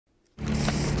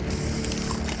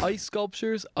Ice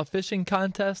sculptures, a fishing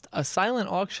contest, a silent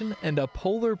auction, and a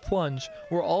polar plunge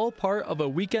were all part of a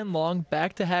weekend-long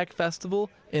Back to Hack festival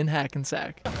in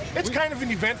Hackensack. It's kind of an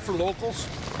event for locals.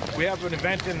 We have an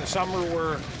event in the summer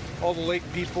where all the lake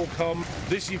people come.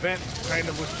 This event kind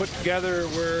of was put together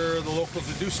where the locals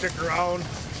that do stick around,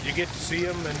 you get to see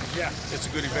them, and yeah, it's a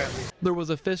good event. There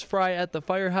was a fish fry at the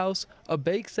firehouse, a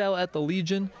bake sale at the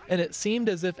Legion, and it seemed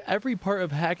as if every part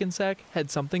of Hackensack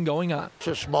had something going on. It's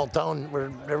a small town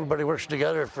where everybody works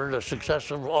together for the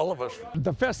success of all of us.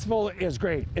 The festival is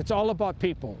great. It's all about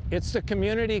people. It's the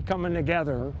community coming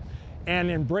together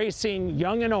and embracing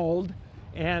young and old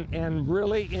and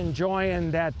really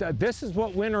enjoying that this is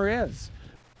what winter is.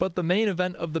 But the main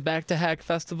event of the Back to Hack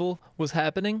festival was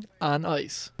happening on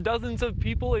ice. Dozens of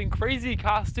people in crazy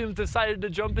costumes decided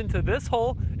to jump into this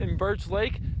hole in Birch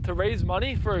Lake to raise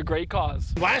money for a great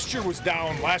cause. Last year was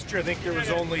down. Last year I think there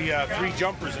was only 3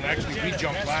 jumpers, and actually we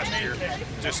jumped last year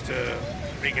just to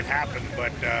make it happen.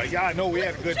 But yeah, no, we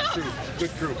had a good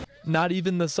crew. Not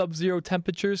even the sub-zero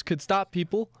temperatures could stop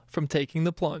people from taking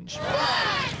the plunge.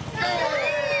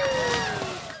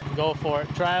 Go for it.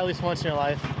 Try at least once in your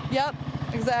life. Yep,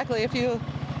 exactly. If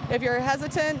you're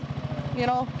hesitant, you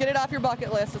know, get it off your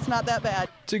bucket list. It's not that bad.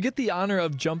 To get the honor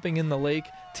of jumping in the lake,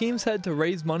 teams had to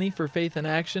raise money for Faith in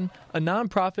Action, a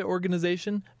nonprofit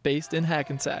organization based in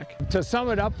Hackensack. To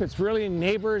sum it up, it's really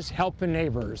neighbors helping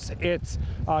neighbors. It's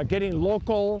getting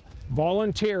local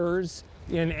volunteers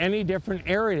in any different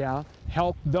area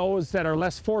help those that are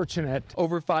less fortunate.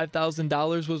 Over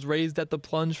 $5,000 was raised at the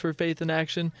plunge for Faith in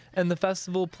Action, and the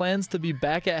festival plans to be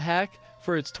back at Hack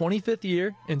for its 25th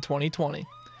year in 2020.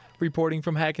 Reporting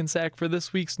from Hackensack for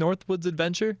this week's Northwoods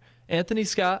Adventure, Anthony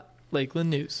Scott, Lakeland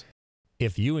News.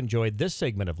 If you enjoyed this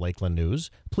segment of Lakeland News,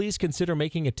 please consider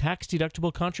making a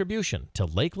tax-deductible contribution to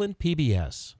Lakeland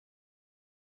PBS.